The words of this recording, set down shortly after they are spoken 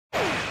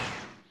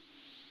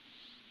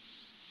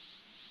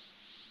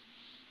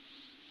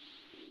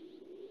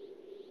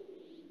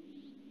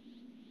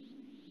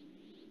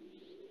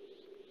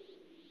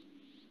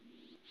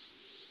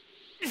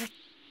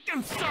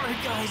I'm sorry,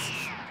 guys.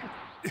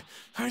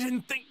 I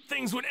didn't think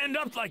things would end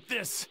up like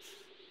this.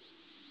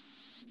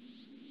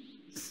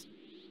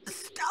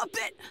 Stop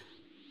it!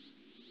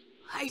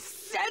 I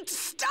said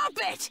stop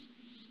it!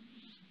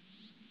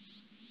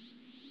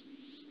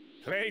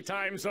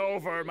 Playtime's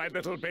over, my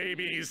little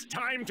babies.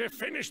 Time to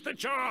finish the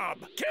job.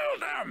 Kill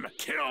them!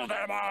 Kill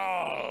them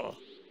all!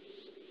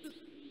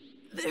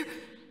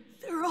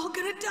 They're all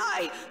gonna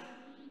die.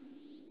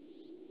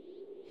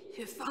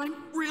 If I'm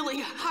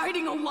really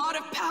hiding a lot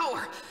of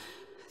power,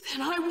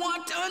 then I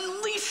want to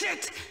unleash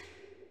it.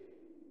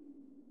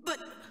 But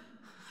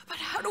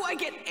how do I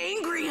get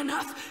angry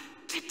enough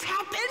to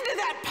tap into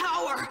that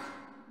power?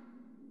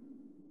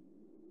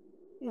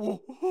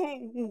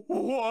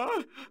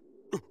 What?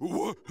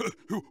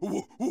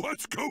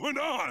 What's going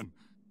on?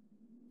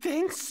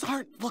 Things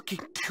aren't looking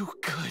too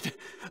good.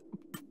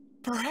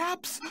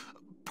 Perhaps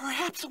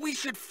we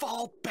should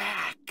fall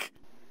back.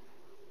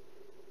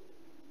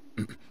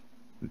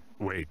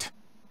 Wait.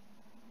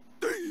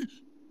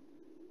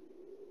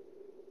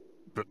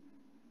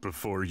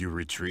 Before you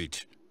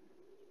retreat,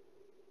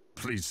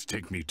 please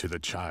take me to the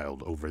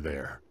child over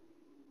there.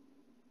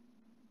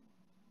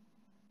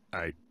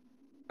 I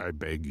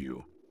beg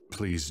you,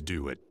 please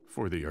do it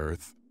for the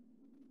Earth.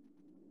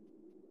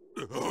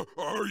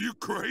 Are you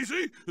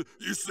crazy?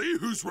 You see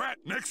who's right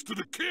next to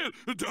the kid,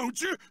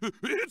 don't you?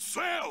 It's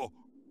Cell!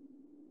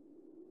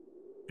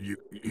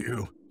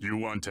 You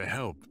want to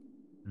help,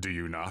 do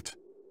you not?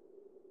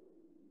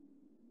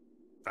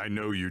 I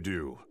know you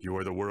do.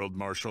 You're the World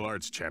Martial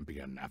Arts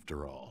Champion,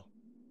 after all.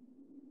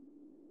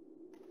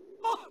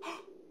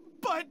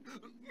 But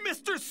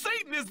Mr.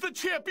 Satan is the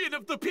champion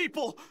of the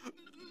people,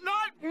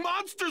 not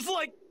monsters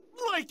like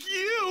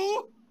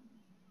you!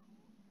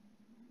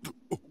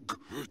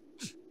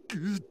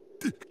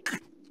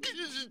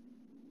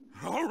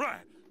 All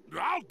right,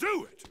 I'll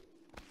do it.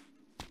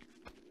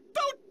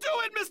 Don't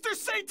do it, Mr.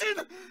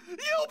 Satan!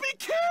 You'll be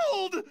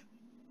killed!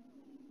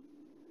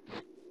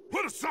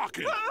 Put a sock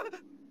in.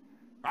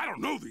 I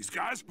don't know these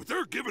guys, but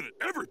they're giving it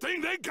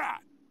everything they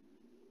got.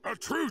 A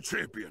true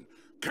champion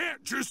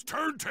can't just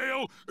turn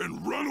tail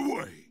and run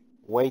away.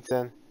 Wait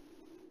then.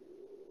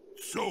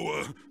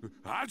 So,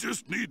 I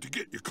just need to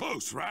get you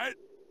close, right?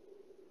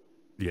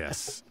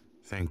 Yes,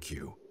 thank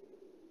you.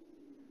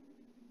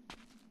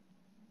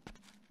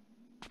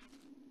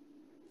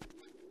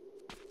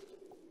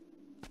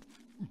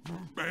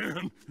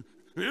 Man,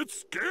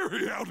 it's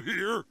scary out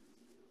here.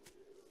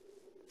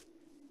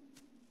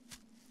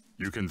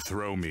 You can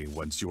throw me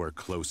once you are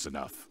close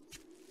enough.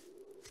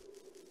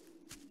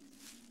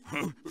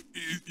 Huh?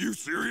 You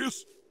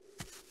serious?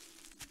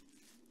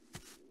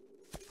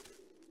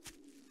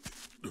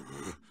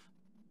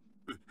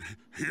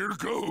 Here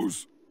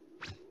goes.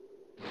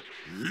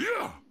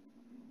 Yeah!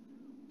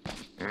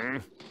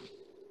 Android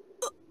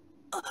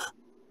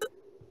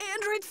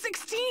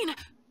 16!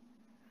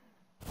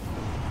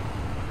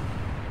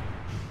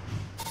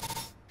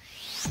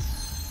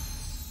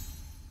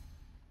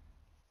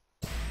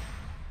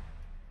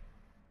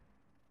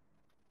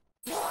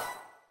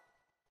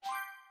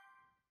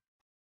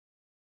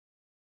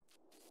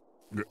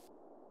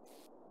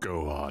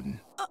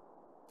 Gohan.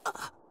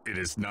 It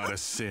is not a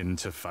sin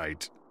to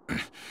fight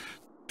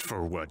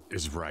for what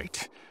is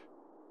right.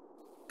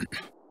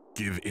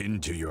 Give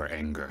in to your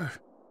anger.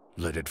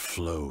 Let it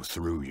flow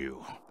through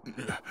you.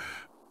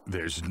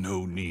 There's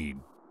no need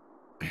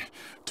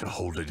to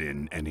hold it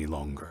in any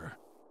longer.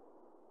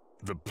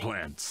 The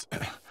plants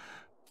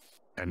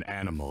and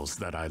animals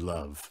that I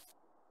love,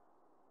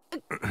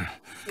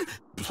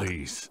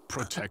 please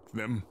protect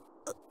them.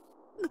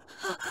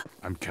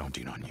 I'm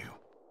counting on you.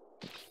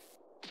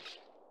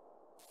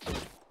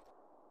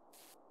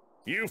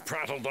 You've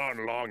prattled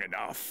on long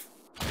enough.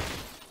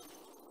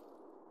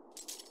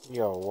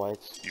 Yo, what?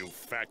 You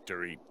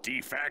factory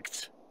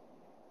defect.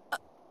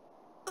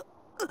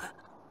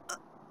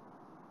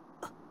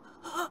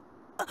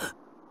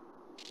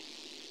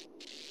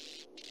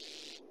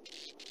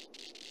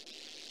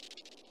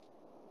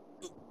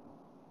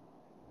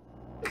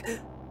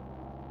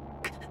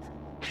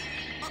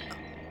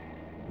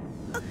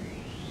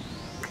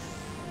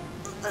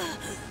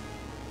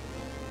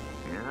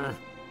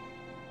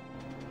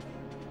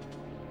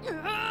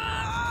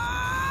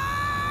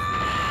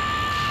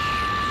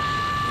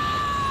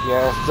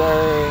 Yes,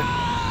 sir.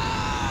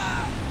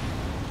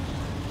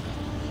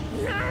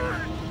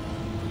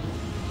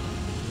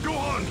 Go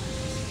on!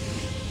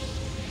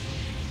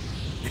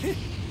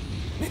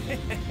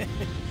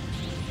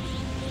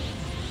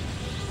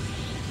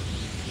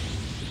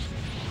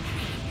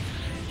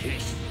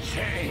 He's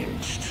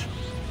changed.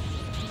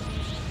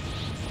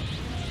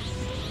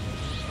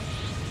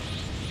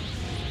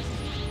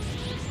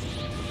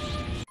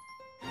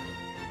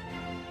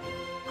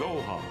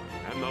 Gohan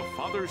and the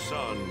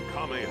father-son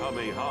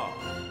Kamehameha.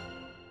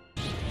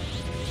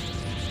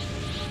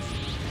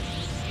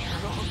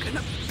 You're all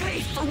gonna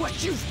pay for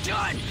what you've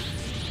done!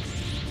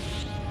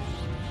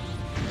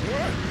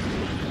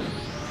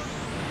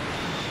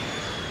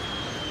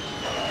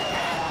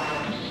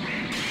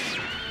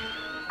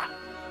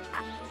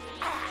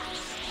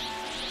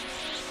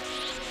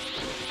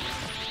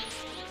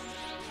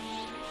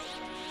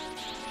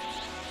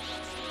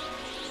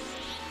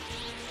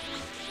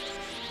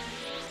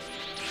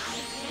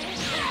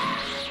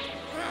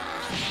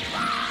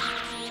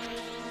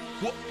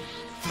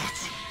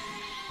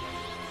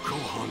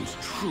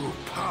 true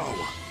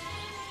power.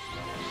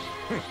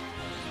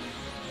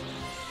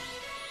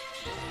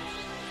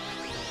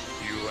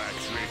 You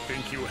actually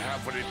think you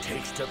have what it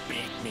takes to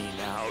beat me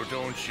now,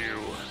 don't you?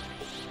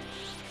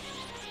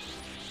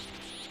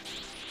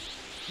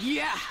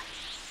 Yeah.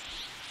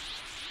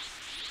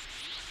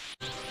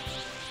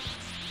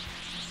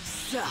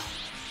 So,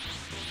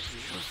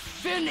 you're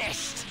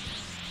finished.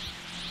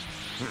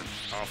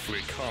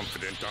 Awfully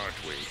confident,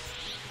 aren't we?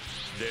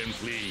 Then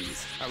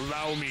please,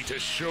 allow me to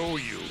show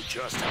you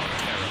just how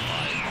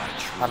terrifying my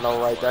true I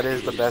know, right? That power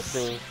is the best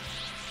thing.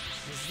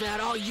 Is that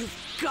all you've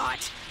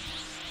got?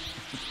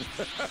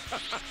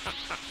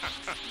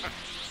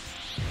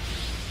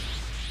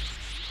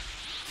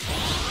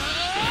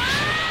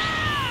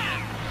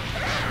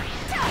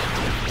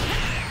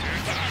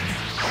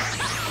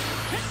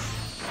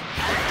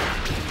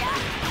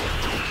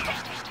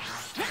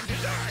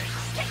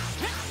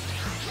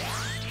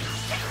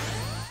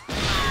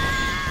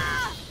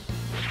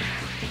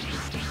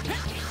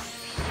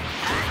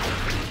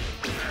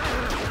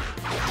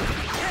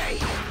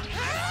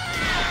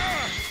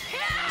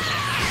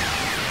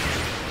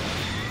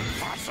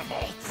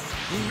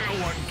 No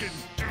one can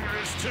do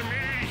this to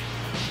me!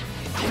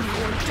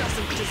 Anyone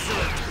doesn't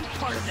deserve to be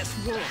part of this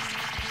world.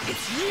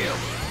 It's you!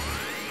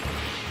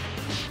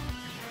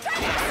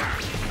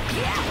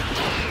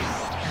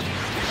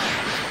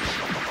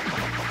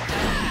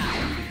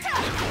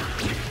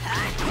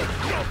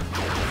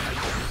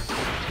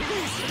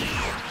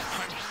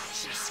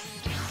 Just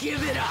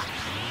give it up!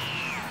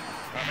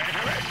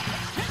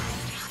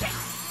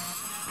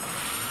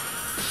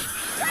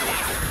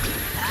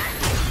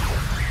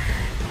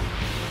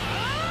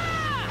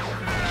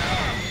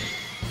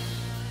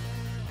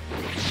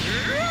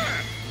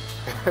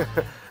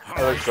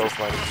 That looks so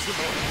funny.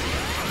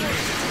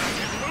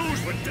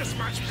 Lose with this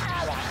much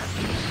power!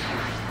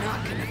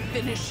 Not gonna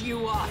finish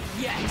you off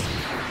yet!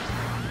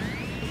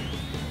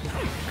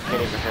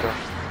 Can't even hit him.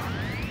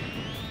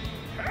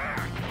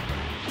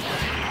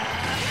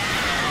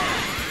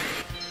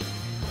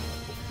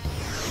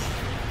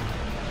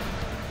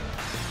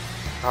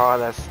 Oh,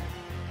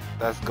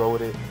 that's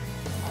goated.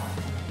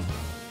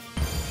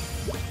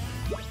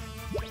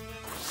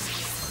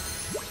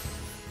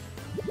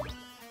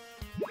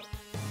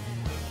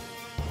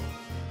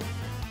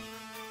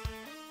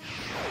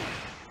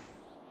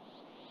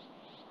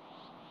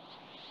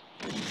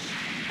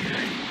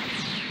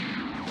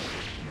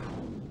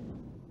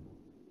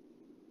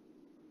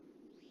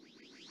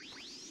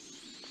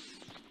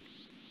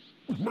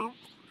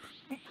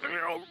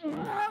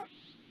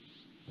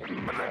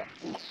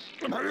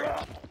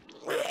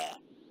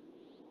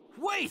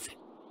 Wait!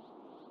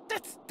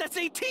 That's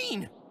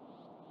 18!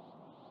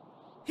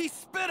 He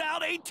spit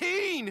out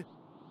 18!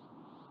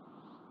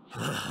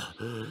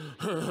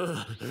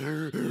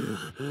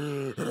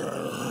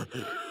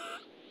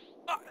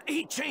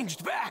 He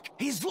changed back!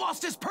 He's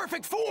lost his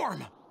perfect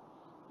form!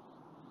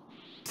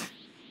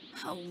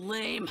 How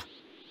lame.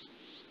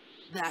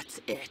 That's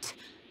it.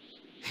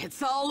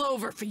 It's all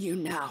over for you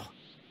now.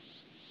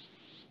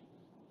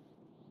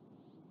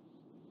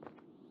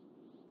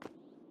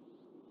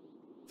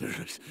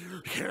 This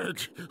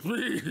can't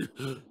be.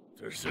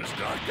 This is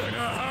not gonna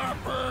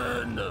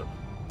happen.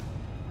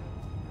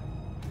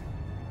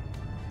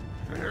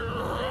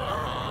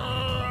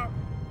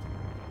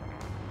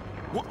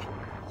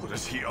 What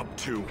is he up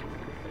to?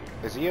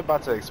 Is he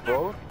about to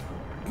explode?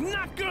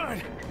 Not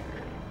good!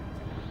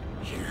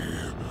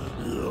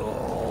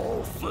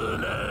 You're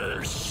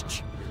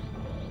finished.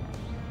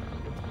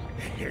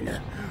 In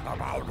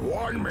about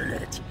 1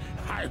 minute,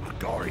 I'm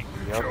going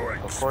Yep, to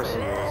of course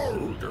he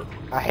is. explode.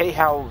 I hate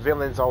how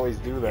villains always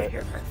do that.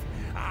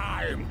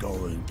 I'm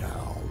going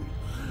down.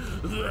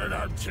 Then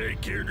I'm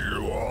taking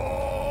you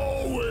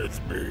all with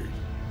me.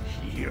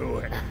 You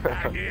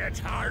and the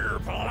entire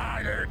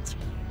planet.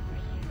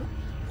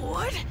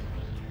 What?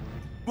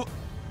 What?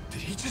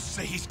 Did he just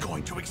say he's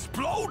going to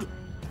explode?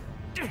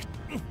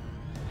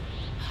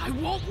 I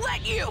won't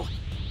let you!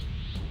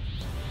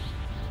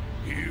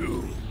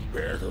 You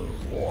better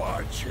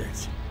watch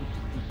it.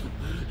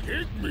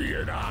 Hit me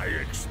and I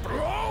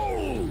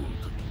explode.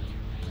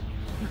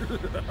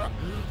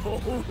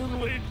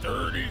 Only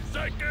 30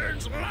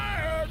 seconds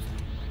left.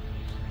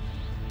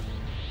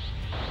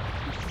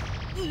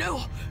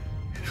 No!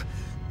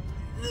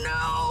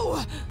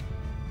 No!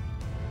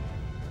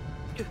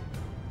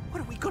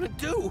 What are we gonna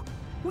do?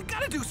 We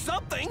gotta do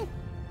something!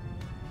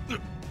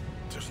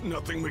 There's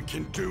nothing we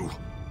can do.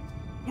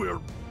 We're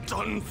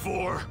done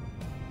for.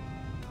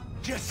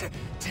 Just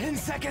 10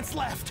 seconds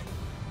left!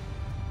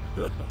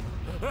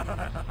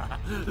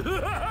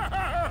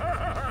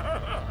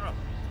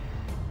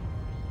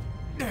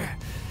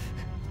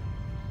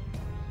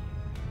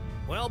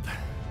 Welp,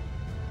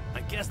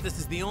 I guess this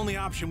is the only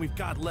option we've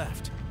got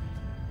left.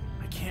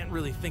 I can't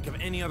really think of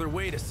any other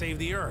way to save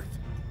the Earth.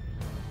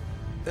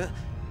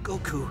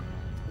 Goku,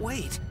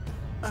 wait.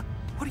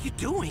 What are you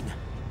doing?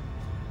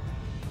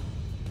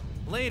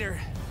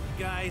 Later,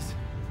 guys.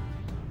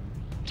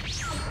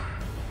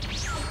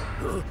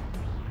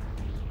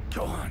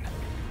 Gohan,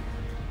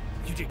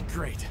 You did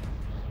great.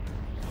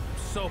 I'm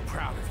so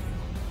proud of you.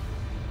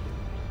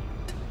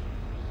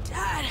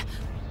 Dad!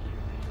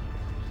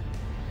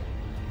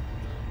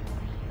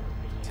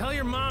 Tell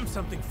your mom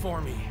something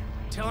for me.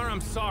 Tell her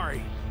I'm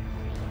sorry.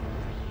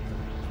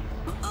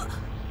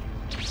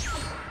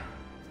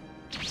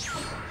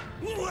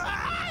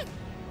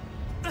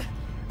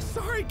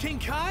 Sorry, King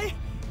Kai.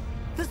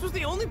 This was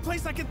the only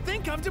place I could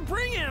think of to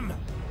bring him.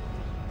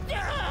 This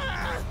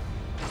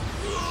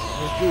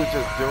dude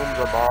just doomed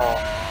them all.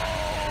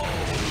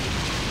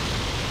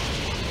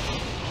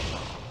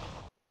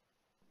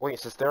 Wait,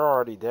 since they're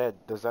already dead,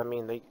 does that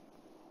mean they...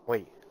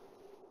 Wait.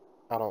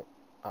 I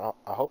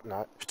hope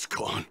not. It's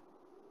gone.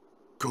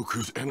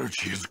 Goku's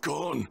energy is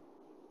gone.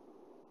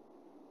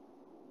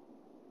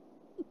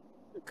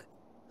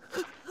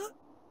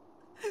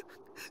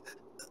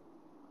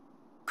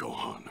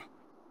 Gohan.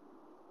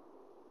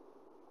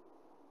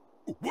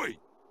 Wait!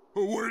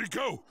 Where'd he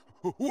go?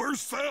 Where's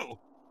Cell?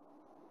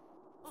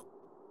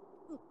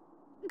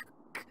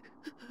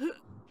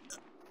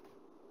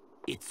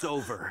 It's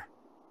over.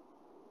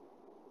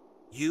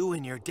 You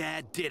and your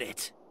dad did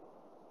it.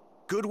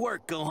 Good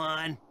work,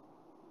 Gohan.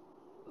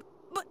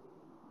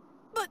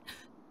 But...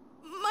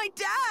 my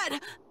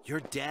dad! Your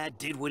dad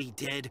did what he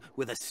did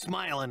with a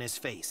smile on his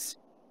face.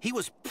 He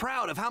was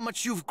proud of how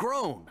much you've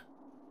grown.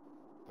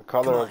 The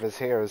color Come of on. his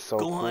hair is so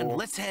Gohan, cool.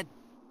 let's head...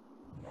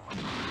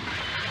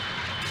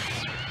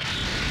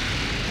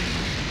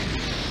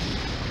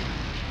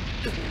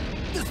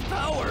 This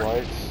power!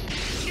 What?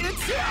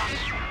 It's...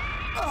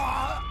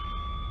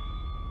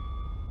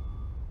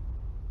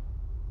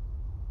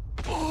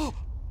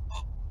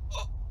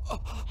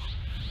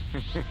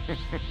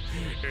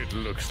 It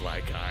looks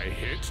like I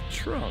hit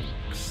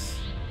Trunks.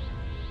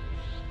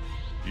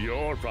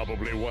 You're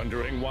probably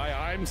wondering why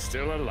I'm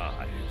still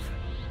alive.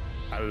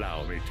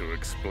 Allow me to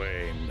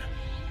explain.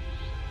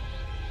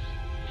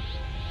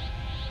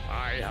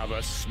 I have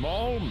a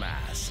small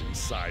mass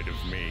inside of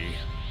me.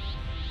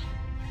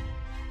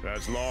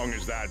 As long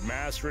as that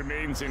mass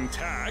remains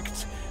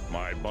intact,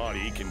 my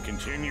body can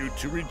continue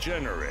to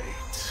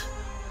regenerate.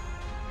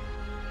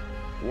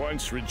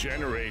 Once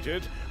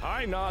regenerated,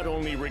 I not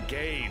only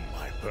regain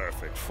my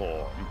perfect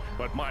form,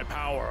 but my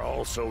power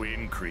also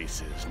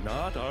increases,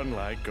 not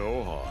unlike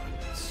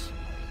Gohan's.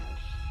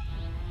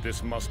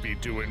 This must be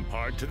due in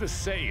part to the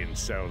Saiyan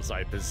cells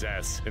I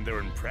possess and their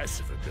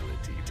impressive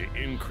ability to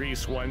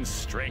increase one's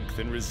strength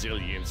and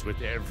resilience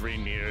with every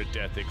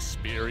near-death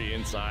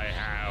experience I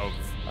have.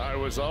 I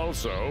was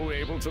also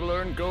able to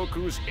learn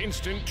Goku's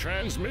instant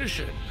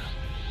transmission,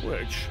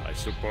 which, I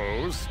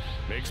suppose,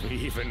 makes me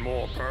even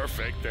more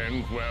perfect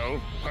than, well,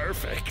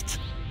 perfect.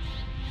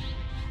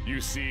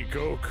 You see,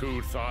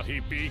 Goku thought he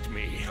beat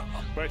me,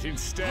 but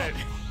instead,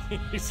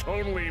 he's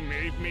only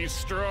made me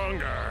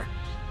stronger.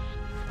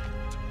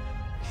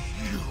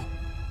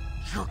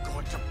 You're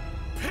going to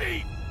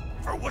pay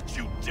for what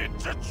you did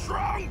to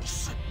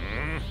Trunks!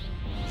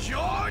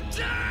 You're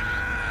dead!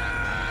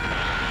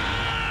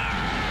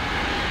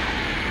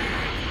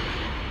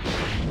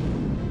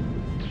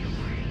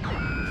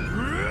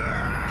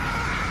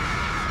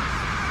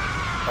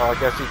 Oh, I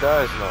guess he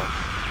does know.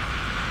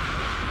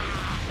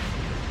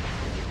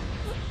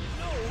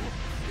 No!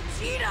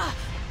 Vegeta!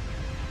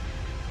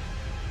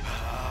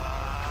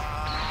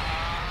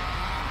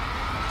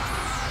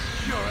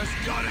 You're as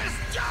good as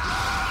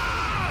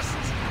dust!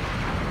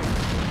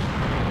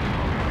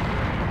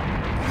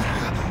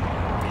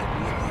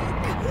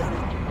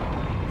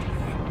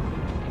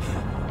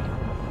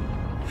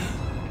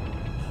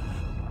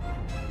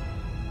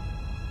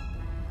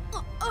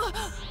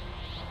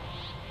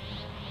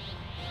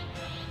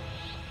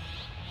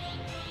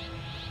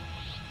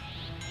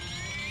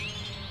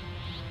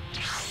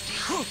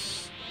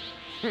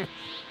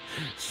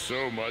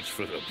 So much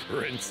for the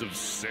Prince of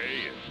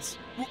Saiyans.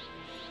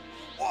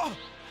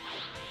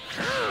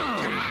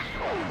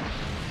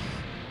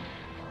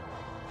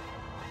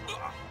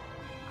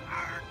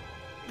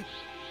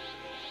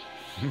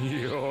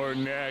 You're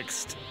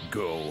next,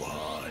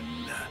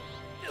 Gohan.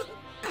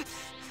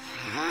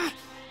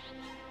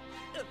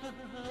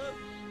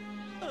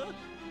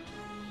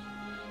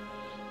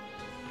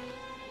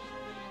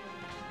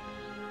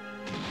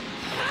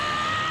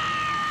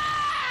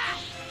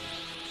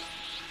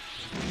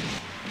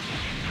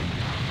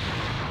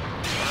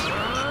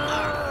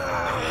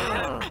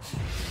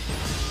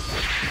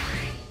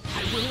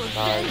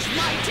 Avenge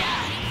my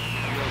dad!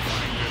 You'll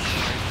find this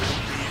life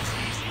won't be as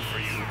easy for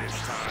you this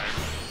time.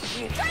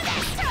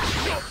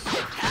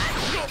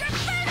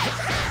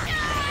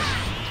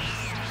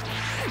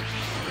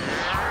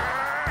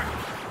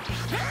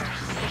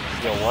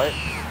 Yo, what? I'm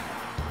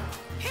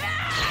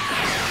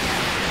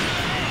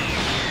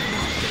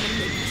gonna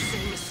make the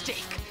same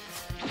mistake.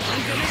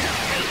 I'm gonna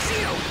defeat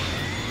you!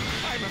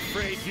 I'm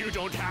afraid you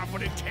don't have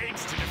what it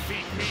takes to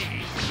defeat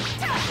me.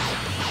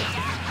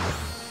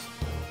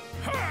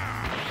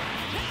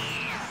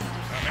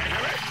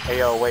 Hey,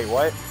 yo, wait,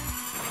 what?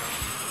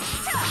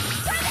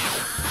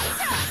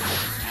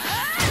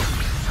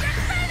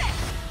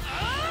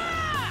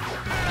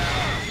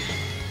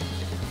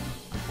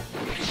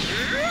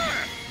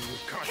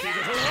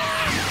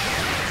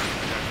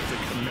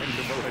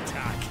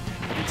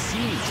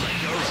 seems like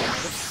you're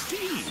out of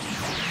steam.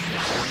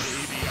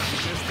 Maybe I'm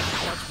just that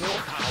much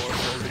more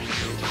powerful than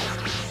you.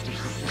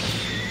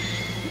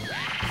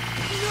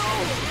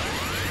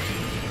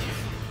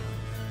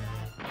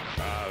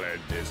 I'll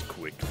end this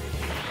quickly.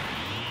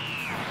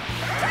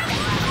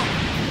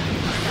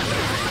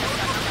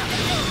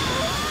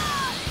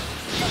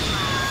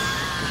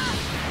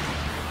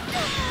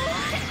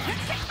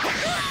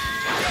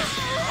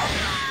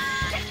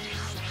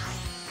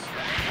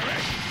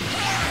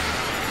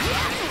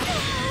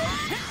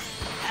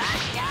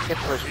 It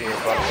pushed me in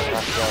front of him,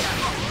 that's right.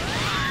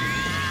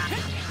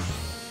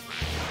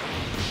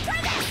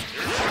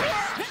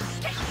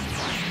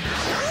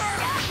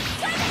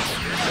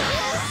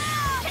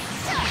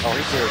 Oh,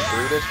 he did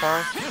 3 this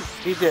time?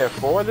 He did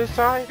 4 this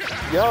time?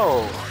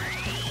 Yo!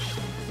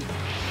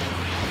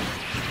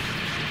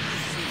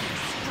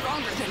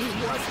 Stronger than he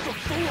was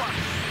before.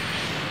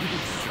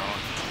 Sean,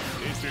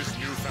 is this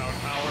newfound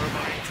power of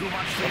mine too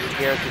much for I'm you?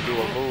 scared to do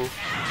a move.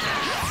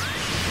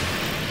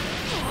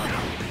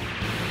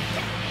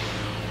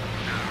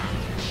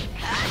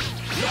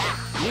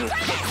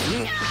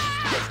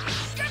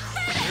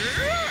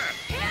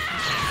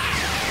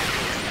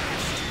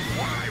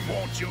 Why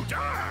won't you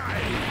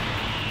die?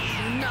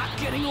 You're not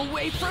getting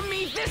away from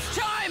me this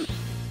time!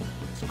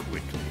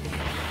 Quickly.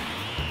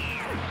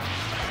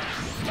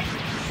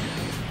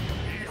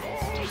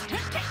 Behold!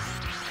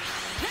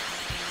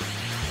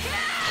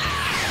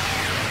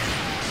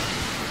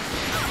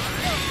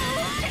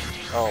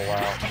 Oh,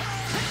 wow.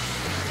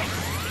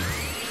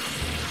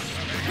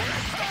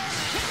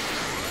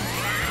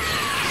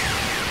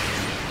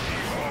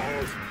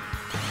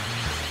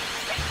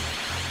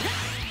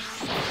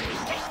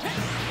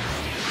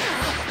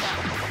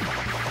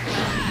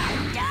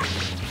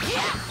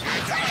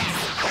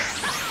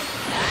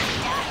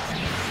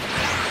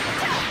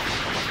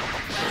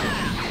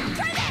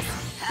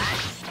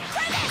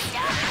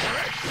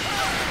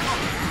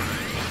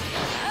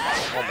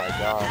 Oh my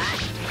god.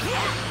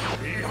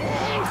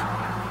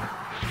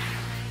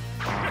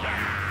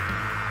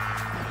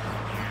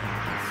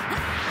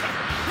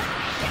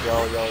 Yo.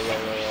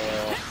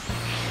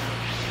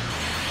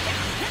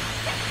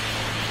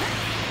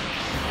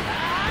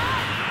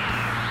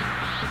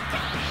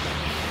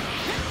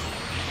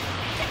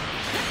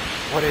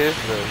 What is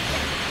this?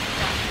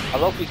 I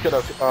hope he could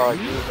have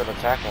used an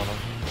attack on him.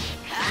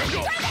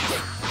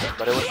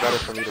 But it was better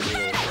for me to do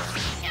it.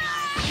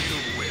 You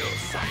will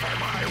suffer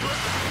my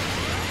wrath.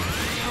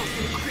 Elf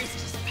increased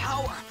his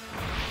power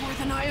more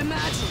than I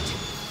imagined.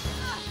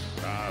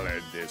 I'll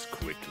end this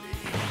quickly.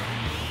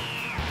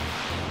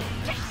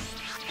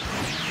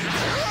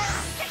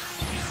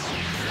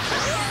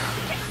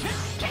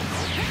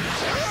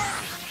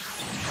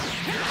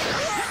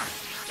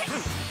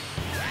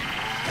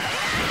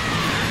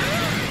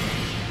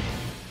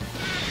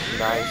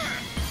 Nice.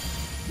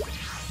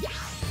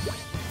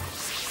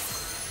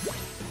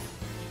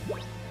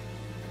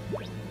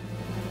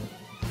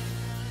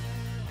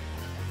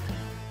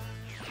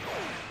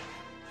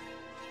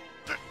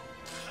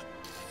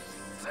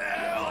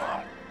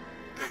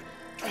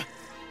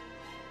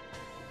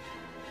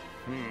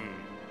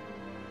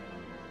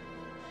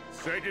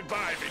 Say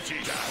goodbye,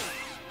 Vegeta.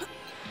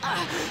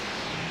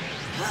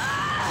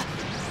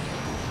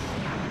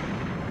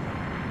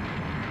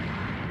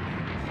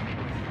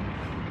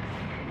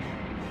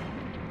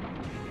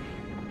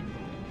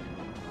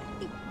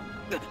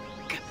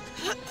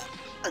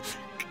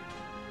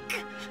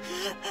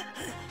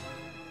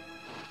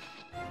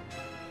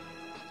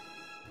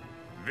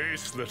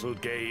 This little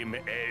game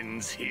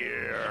ends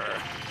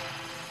here.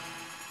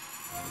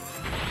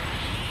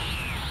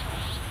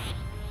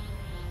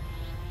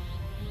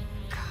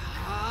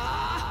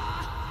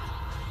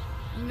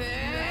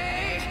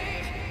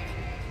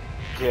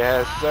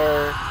 Yes,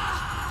 sir.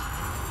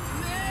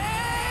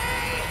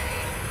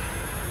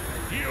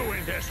 You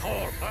and this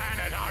whole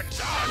planet are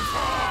done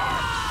for!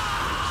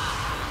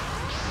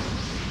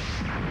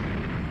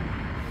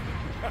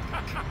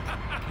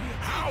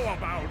 How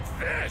about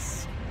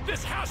this?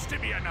 This has to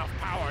be enough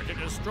power to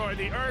destroy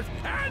the Earth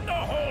and the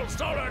whole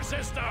solar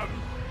system!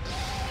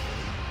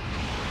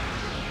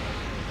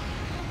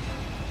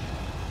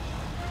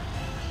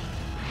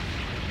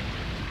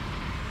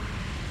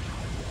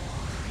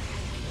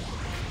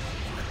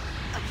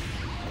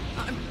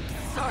 I'm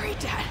sorry,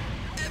 Dad.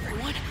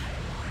 Everyone.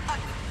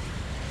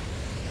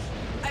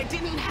 I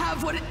didn't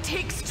have what it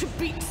takes to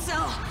beat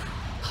Cell.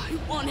 I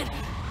wanted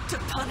to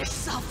punish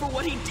Cell for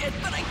what he did,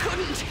 but I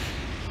couldn't.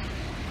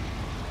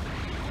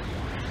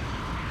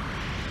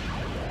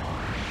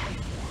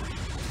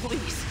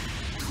 Please,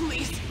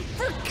 please,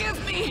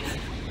 forgive me!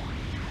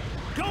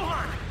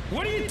 Gohan!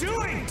 What are you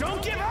doing?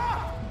 Don't give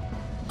up!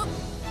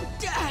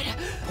 Dad!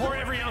 Pour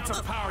every ounce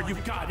of power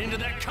you've got into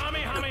that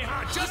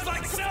Kamehameha, just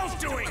like Cell's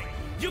doing!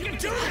 You can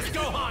do this,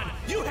 Gohan!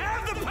 You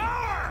have the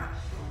power!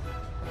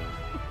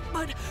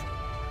 But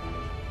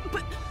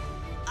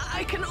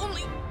I can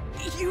only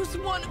use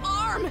one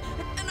arm,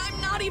 and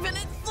I'm not even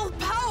at full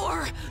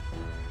power!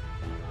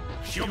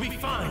 You'll be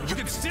fine. You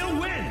can still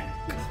win!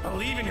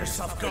 Believe in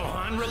yourself,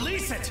 Gohan.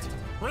 Release it!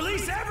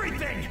 Release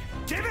everything!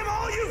 Give him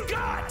all you've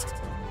got!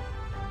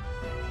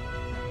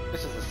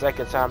 This is the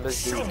second time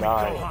this Show dude me,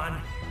 died.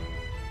 Gohan!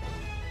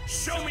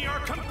 Show me our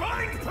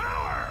combined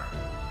power!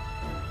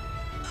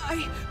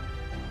 I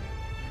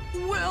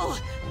will.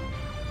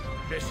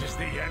 This is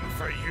the end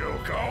for you,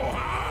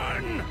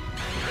 Gohan!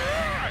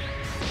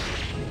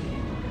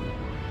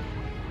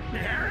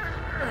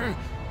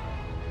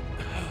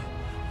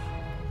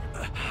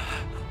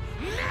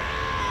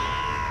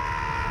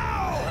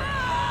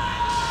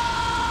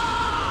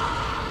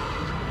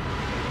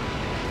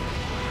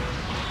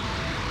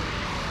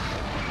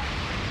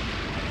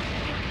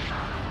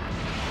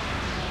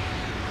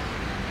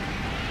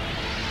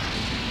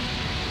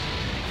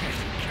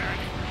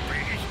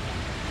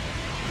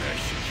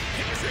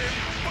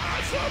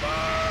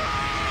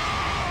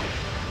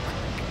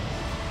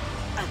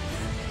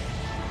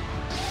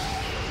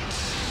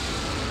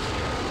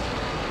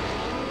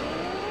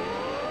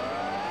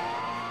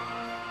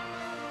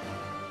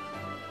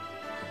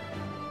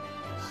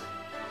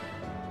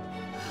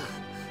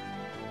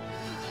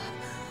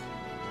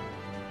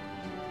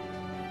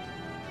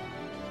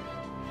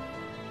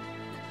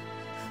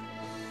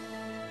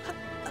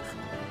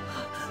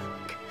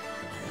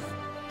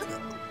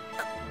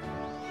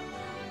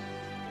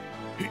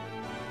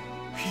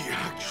 He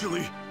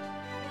actually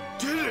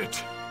did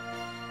it!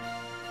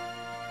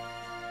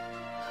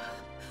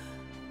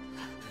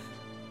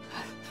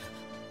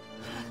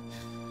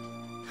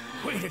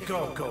 Way to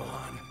go,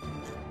 Gohan.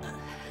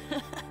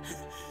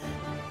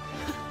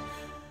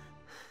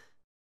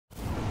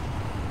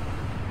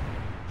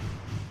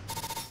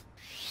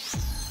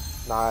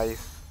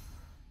 Nice.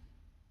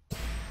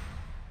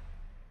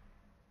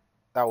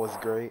 That was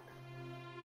great.